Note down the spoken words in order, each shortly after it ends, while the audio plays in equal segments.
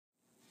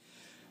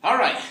All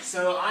right,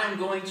 so I'm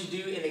going to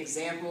do an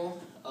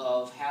example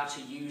of how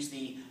to use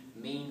the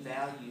mean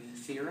value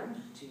theorem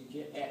to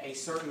get at a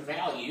certain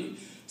value.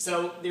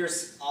 So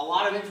there's a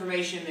lot of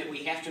information that we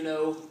have to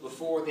know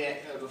before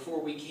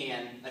we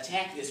can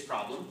attack this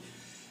problem.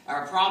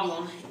 Our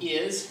problem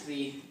is,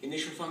 the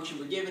initial function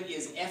we're given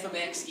is f of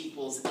x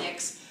equals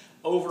x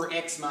over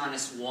x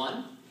minus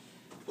 1.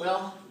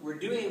 Well, we're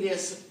doing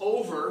this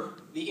over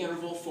the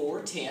interval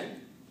 4, 10.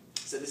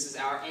 So this is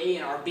our a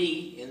and our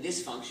b in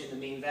this function, the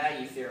mean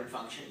value theorem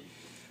function,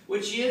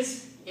 which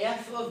is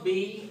f of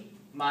b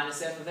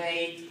minus f of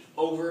a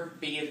over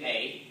b of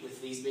a,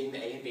 with these being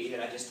the a and b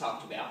that I just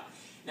talked about.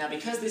 Now,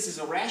 because this is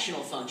a rational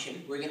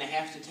function, we're going to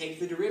have to take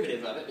the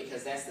derivative of it,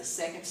 because that's the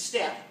second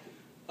step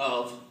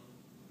of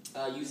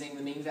using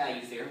the mean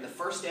value theorem. The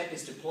first step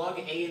is to plug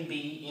a and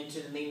b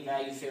into the mean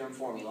value theorem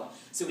formula.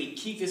 So we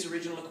keep this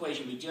original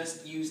equation. We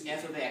just use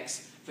f of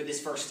x for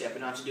this first step,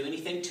 and not to do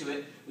anything to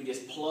it. We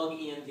just plug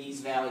in these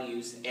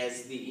values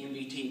as the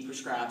MVT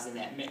prescribes in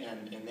that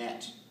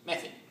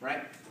method,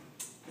 right?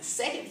 The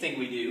second thing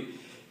we do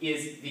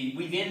is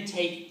we then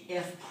take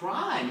f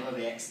prime of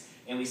x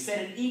and we set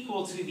it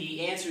equal to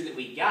the answer that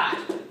we got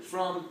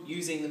from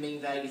using the mean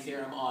value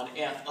theorem on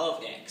f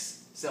of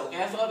x. So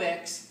f of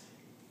x,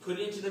 put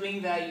it into the mean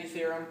value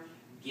theorem,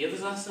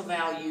 gives us a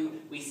value.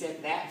 We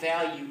set that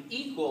value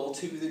equal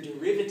to the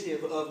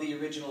derivative of the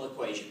original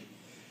equation.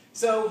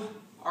 So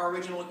our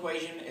original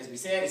equation, as we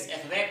said, is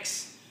f of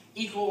x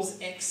equals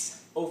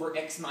x over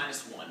x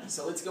minus 1.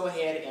 So let's go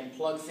ahead and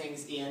plug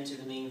things into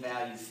the mean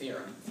value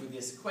theorem for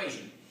this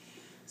equation.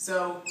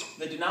 So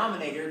the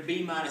denominator,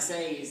 b minus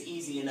a, is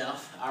easy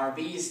enough. Our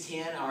b is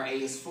 10, our a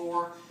is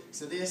 4.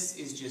 So this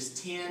is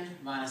just 10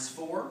 minus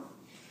 4.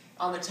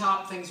 On the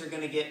top, things are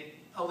going to get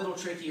a little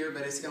trickier,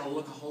 but it's going to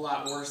look a whole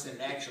lot worse than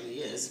it actually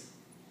is.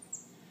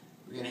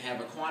 We're going to have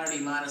a quantity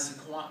minus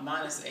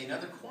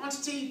another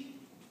quantity.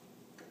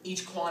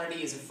 Each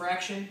quantity is a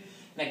fraction.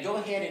 Now go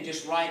ahead and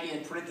just write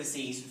in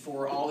parentheses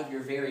for all of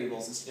your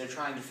variables instead of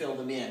trying to fill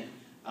them in,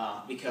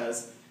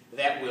 because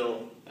that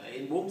will,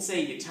 it won't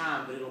save you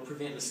time, but it'll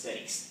prevent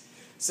mistakes.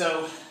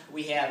 So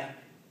we have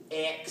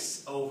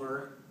x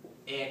over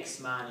x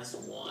minus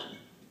 1,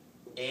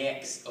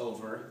 x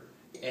over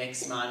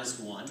x minus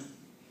 1.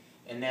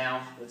 And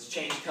now let's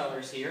change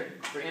colors here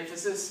for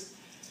emphasis.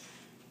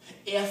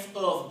 F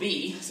of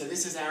b, so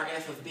this is our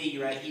f of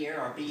b right here.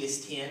 Our b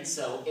is 10,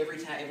 so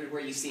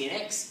everywhere you see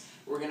an x,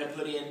 we're going to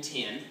put in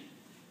 10.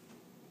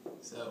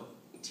 So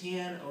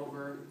 10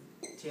 over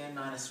 10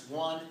 minus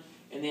 1,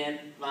 and then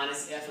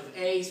minus f of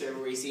a, so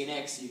everywhere you see an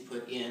x, you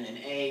put in an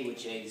a,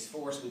 which a is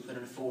 4, so we put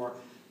in 4.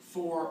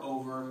 4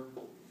 over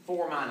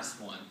 4 minus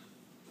 1.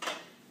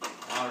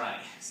 All right,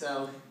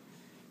 so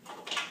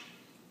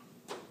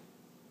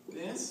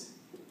this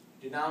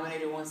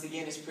denominator, once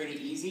again, is pretty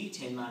easy.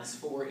 10 minus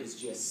 4 is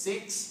just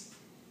 6.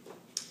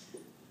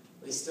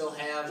 We still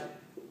have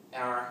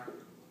our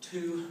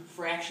two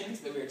fractions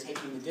that we're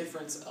taking the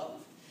difference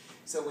of.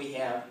 So we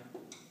have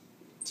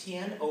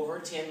 10 over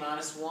 10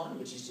 minus 1,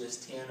 which is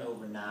just 10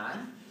 over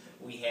 9.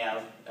 We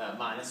have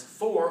minus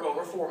 4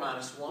 over 4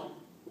 minus 1.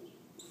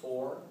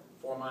 4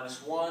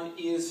 minus 1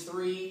 is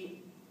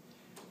 3.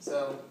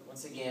 So,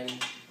 once again,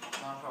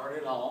 not hard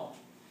at all.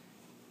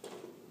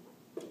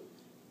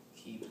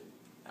 Keep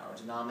our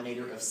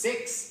denominator of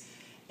 6.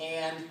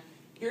 And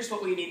here's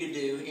what we need to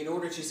do. In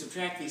order to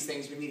subtract these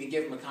things, we need to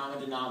give them a common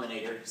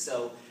denominator.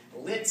 So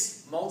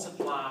let's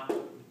multiply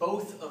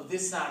both of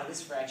this side of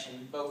this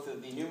fraction, both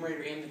of the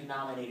numerator and the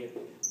denominator,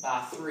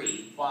 by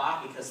 3.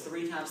 Why? Because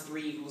 3 times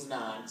 3 equals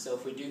 9. So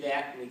if we do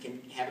that, we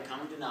can have a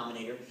common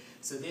denominator.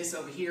 So this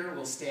over here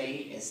will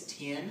stay as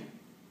 10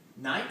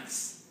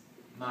 ninths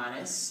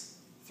minus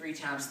 3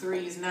 times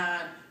 3 is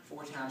 9.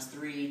 4 times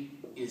 3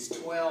 is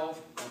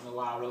 12. I don't know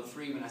why I wrote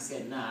 3 when I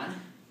said 9.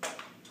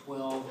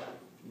 12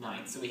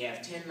 ninths. So we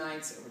have 10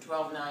 ninths over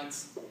 12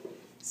 ninths.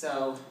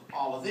 So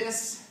all of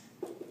this,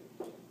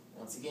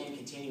 once again,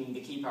 continuing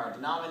to keep our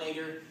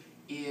denominator,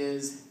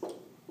 is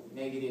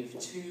negative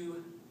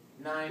 2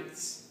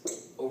 ninths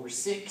over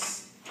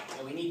 6.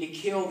 And we need to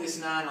kill this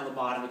 9 on the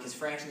bottom, because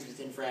fractions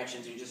within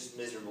fractions are just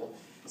miserable.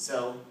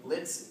 So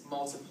let's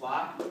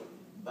multiply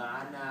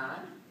by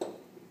 9.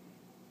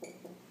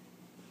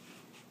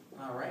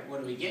 All right, what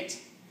do we get?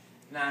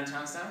 9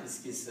 times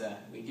 9,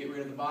 we get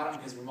rid of the bottom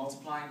because we're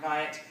multiplying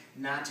by it.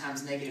 9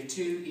 times negative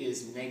 2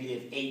 is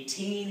negative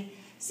 18.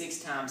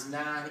 6 times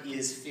 9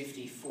 is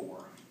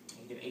 54.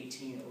 Negative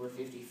 18 over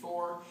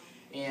 54.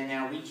 And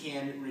now we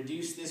can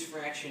reduce this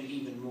fraction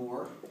even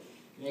more.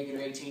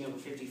 Negative 18 over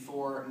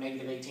 54,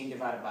 negative 18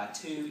 divided by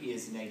 2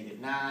 is negative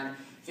 9.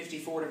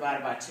 54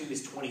 divided by 2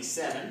 is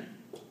 27.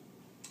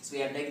 So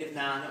we have negative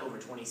 9 over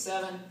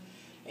 27.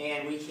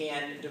 And we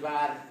can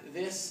divide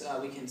this,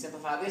 we can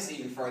simplify this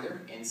even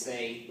further and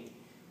say,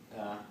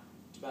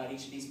 divide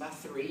each of these by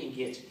 3 and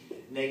get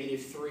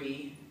negative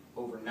 3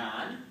 over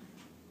 9.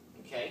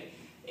 Okay?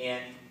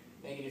 And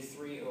negative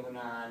 3 over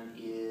 9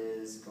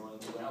 is going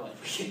to, well,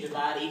 if we can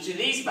divide each of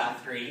these by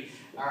 3.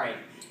 All right.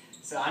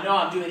 So I know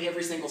I'm doing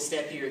every single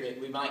step here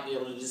that we might be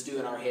able to just do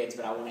in our heads,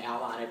 but I want to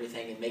outline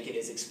everything and make it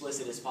as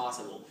explicit as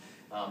possible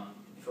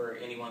for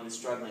anyone that's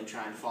struggling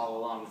trying to follow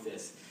along with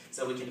this.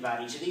 So we can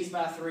divide each of these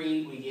by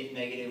 3, we get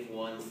negative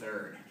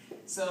 1/3.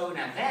 So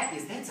now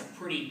that's a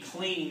pretty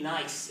clean,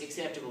 nice,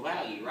 acceptable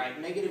value, right?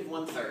 Negative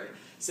 1/3.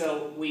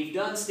 So we've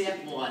done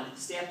step 1.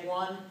 Step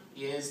 1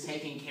 is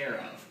taken care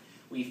of.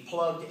 We've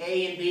plugged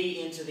A and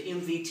B into the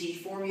MVT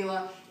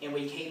formula, and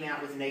we came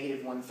out with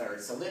negative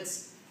 1/3. So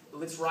let's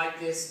write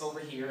this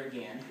over here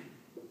again.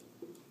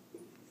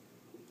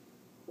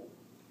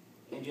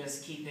 And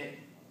just keep it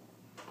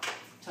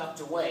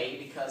tucked away,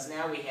 because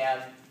now we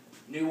have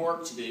new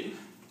work to do.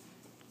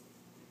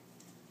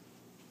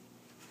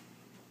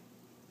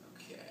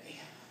 Okay.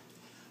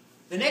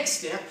 The next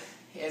step,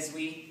 as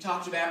we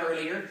talked about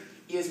earlier,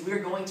 is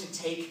we're going to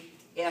take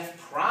f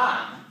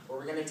prime, or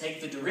we're going to take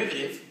the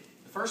derivative,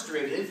 the first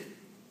derivative,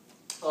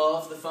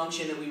 of the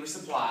function that we were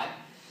supplied.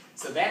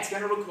 So that's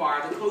going to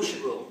require the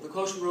quotient rule. The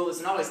quotient rule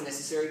isn't always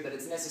necessary, but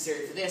it's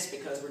necessary for this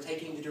because we're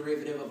taking the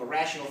derivative of a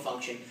rational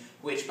function,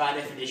 which by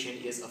definition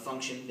is a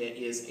function that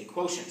is a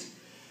quotient.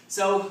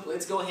 So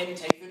let's go ahead and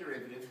take the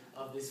derivative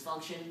of this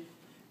function.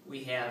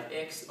 We have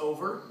x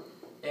over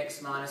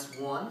x minus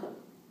 1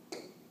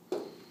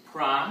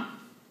 prime.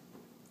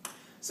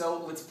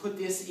 So let's put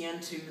this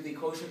into the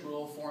quotient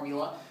rule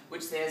formula,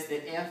 which says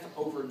that f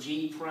over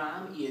g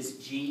prime is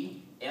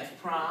g f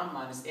prime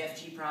minus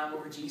fg prime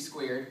over g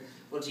squared.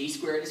 Well, g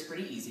squared is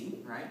pretty easy,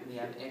 right? We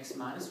have x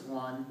minus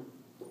 1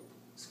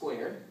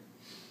 squared.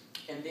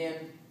 And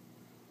then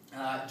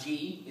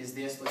g is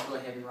this. Let's go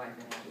ahead and write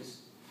that out.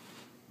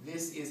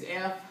 This is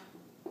f.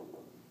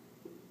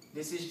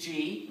 This is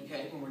g,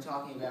 okay, when we're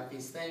talking about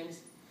these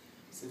things.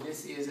 So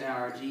this is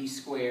our g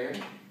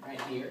squared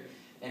right here.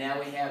 And now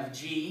we have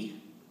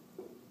g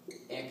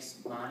x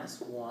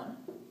minus 1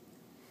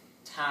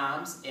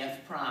 times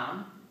f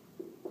prime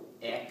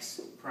x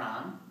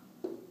prime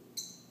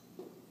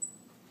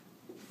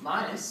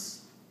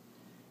minus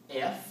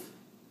f,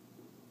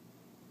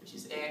 which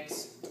is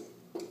x,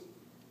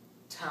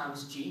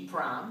 times g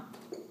prime,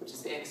 which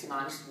is x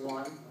minus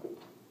 1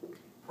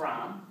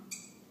 prime,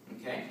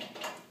 okay?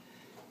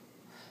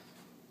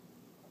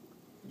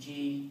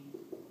 G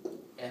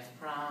f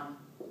prime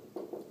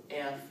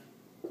f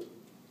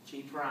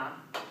g prime.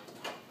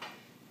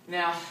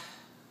 Now,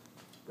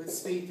 let's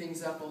speed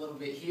things up a little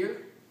bit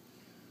here.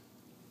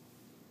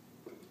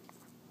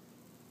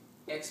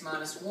 X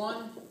minus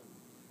 1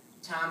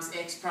 times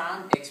x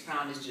prime. X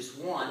prime is just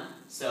 1,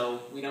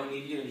 so we don't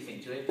need to do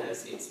anything to it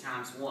because it's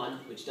times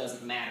 1, which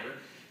doesn't matter.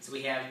 So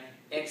we have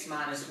x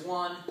minus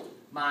 1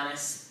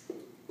 minus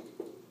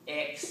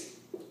x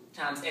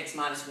times x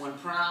minus 1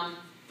 prime.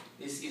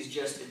 This is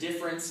just a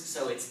difference,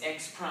 so it's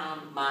x prime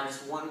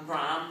minus 1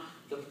 prime.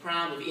 The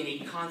prime of any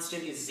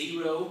constant is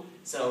 0,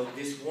 so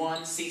this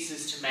 1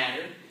 ceases to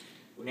matter.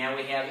 Now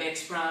we have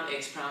x prime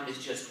is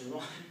just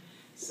 1,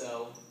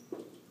 so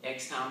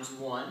x times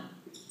 1.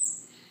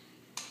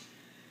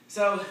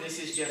 So this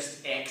is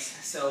just x,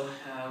 so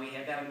we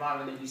have that on the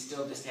bottom, and we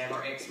still just have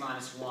our x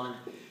minus 1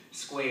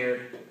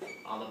 squared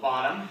on the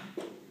bottom.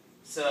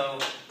 So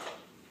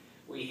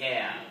we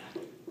have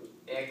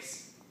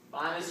x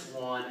minus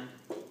 1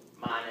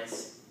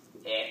 minus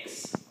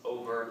x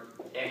over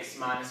x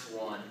minus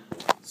 1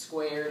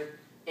 squared.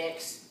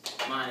 X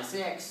minus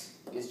x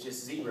is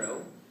just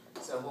 0.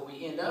 So what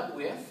we end up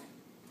with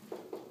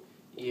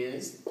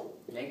is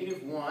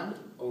negative 1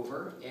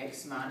 over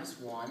x minus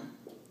 1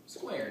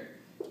 squared.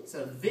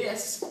 So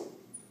this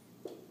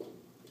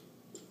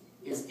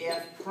is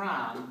f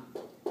prime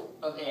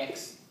of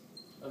x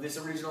of this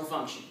original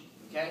function,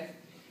 okay?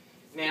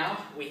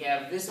 Now, we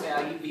have this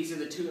value. These are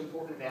the two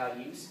important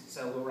values,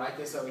 so we'll write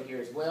this over here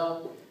as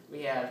well.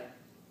 We have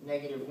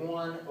negative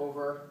 1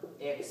 over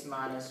x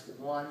minus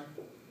 1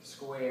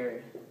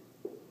 squared.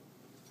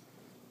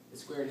 The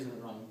squared is in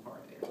the wrong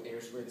part there.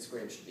 There's where the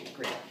squared should be.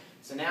 Great.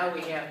 So now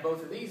we have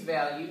both of these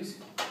values.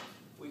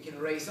 We can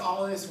erase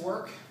all of this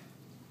work.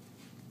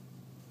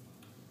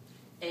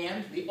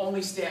 And the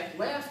only step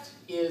left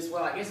is,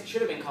 well, I guess it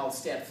should have been called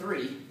step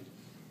 3,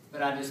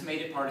 but I just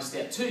made it part of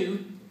step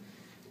 2,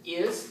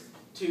 is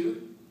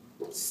to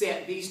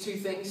set these two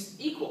things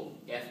equal,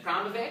 f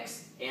prime of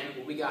x and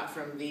what we got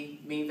from the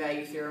mean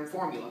value theorem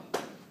formula.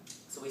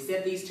 So we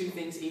set these two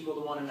things equal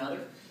to one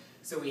another.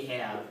 So we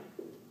have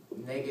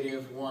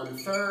negative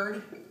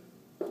 1/3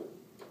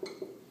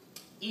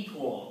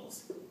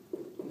 equals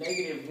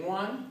negative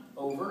 1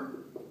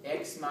 over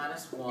x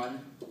minus 1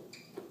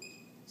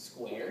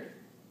 squared.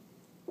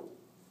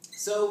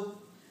 So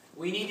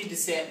we needed to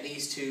set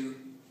these two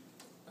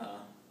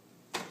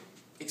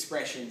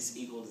expressions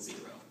equal to 0.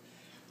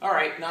 All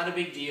right, not a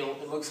big deal.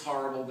 It looks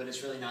horrible, but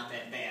it's really not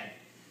that bad.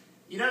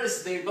 You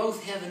notice they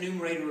both have a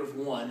numerator of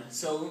 1,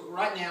 so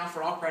right now,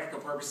 for all practical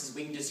purposes,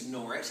 we can just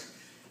ignore it.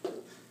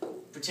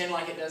 Pretend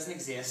like it doesn't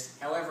exist.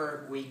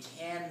 However, we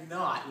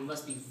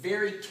must be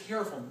very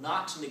careful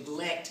not to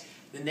neglect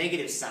the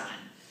negative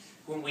sign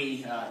when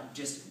we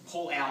just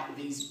pull out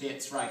these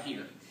bits right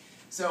here.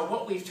 So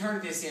what we've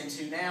turned this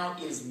into now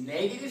is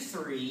negative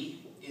 3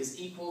 is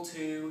equal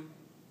to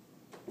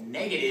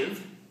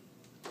negative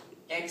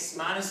x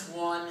minus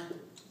 1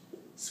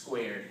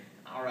 squared.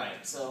 All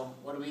right, so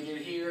what do we do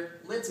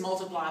here? Let's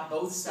multiply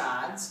both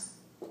sides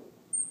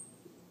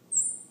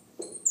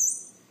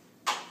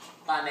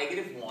by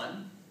negative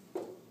 1.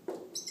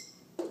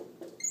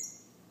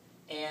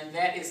 And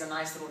that is a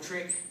nice little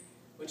trick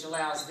which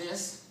allows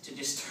this to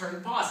just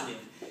turn positive.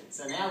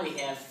 So now we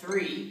have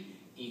 3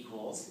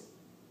 equals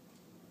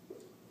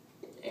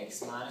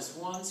x minus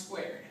 1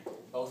 squared,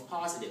 both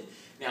positive.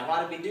 Now,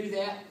 why did we do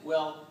that?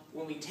 Well,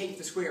 when we take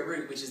the square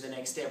root, which is the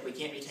next step, we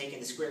can't be taking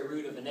the square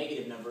root of a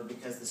negative number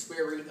because the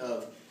square root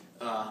of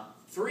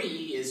 3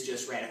 is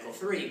just radical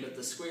 3, but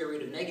the square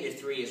root of negative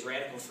 3 is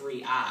radical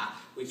 3i,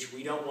 which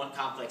we don't want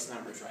complex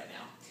numbers right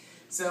now.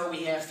 So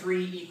we have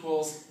 3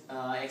 equals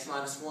x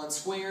minus 1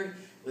 squared.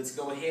 Let's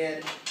go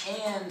ahead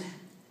and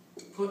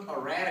put a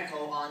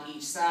radical on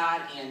each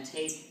side and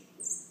take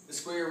the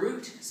square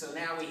root. So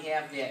now we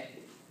have that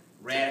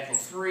radical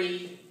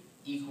 3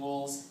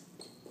 equals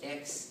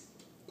x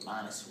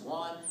minus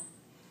 1.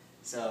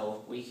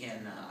 So we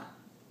can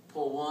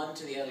pull 1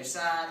 to the other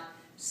side.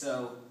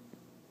 So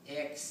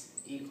x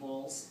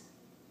equals,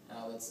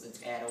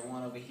 let's add a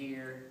 1 over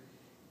here,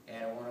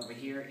 add a 1 over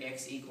here.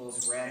 X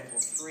equals radical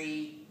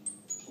 3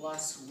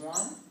 plus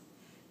 1.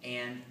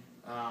 And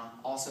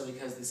also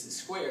because this is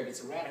squared,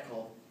 it's a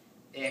radical,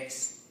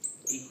 x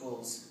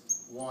equals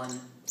 1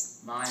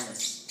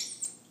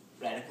 minus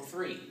radical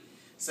 3.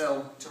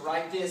 So to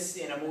write this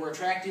in a more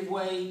attractive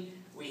way,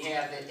 we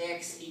have that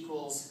x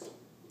equals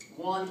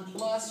 1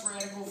 plus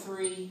radical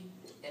 3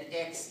 and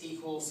x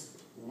equals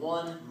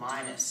 1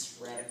 minus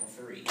radical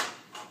 3.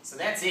 So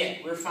that's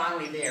it. We're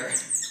finally there.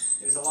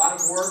 There's a lot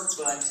of work,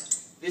 but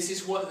this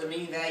is what the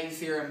mean value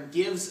theorem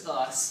gives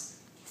us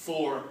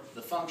for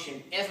the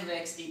function f of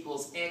x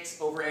equals x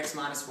over x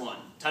minus 1.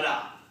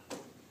 Ta-da!